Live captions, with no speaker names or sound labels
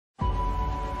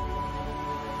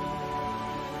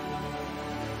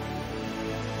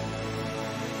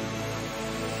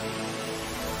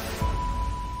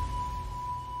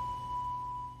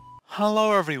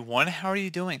Hello everyone, how are you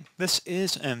doing? This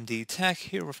is MD Tech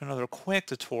here with another quick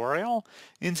tutorial.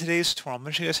 In today's tutorial, I'm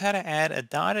going to show you guys how to add a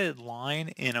dotted line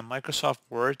in a Microsoft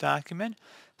Word document.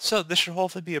 So this should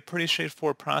hopefully be a pretty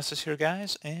straightforward process here,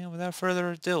 guys. And without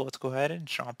further ado, let's go ahead and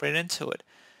jump right into it.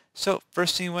 So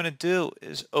first thing you want to do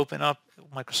is open up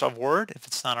Microsoft Word, if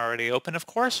it's not already open, of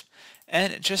course,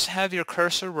 and just have your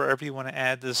cursor wherever you want to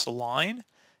add this line.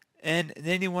 And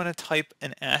then you want to type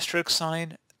an asterisk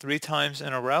sign 3 times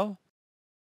in a row.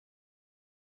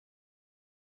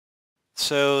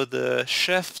 So the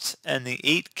shift and the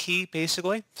 8 key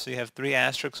basically. So you have 3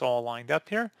 asterisks all lined up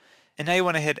here. And now you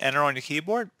want to hit enter on your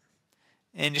keyboard.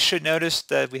 And you should notice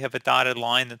that we have a dotted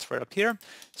line that's right up here.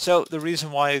 So the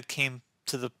reason why it came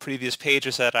to the previous page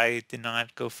is that I did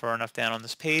not go far enough down on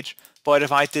this page. But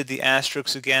if I did the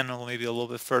asterisks again, or maybe a little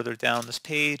bit further down this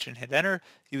page and hit enter,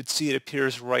 you would see it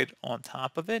appears right on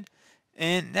top of it.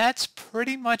 And that's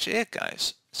pretty much it,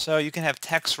 guys. So you can have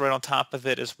text right on top of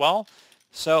it as well.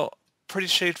 So pretty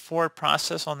straightforward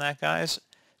process on that, guys.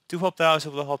 Do hope that I was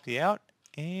able to help you out,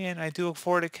 and I do look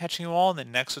forward to catching you all in the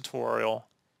next tutorial.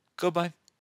 Goodbye.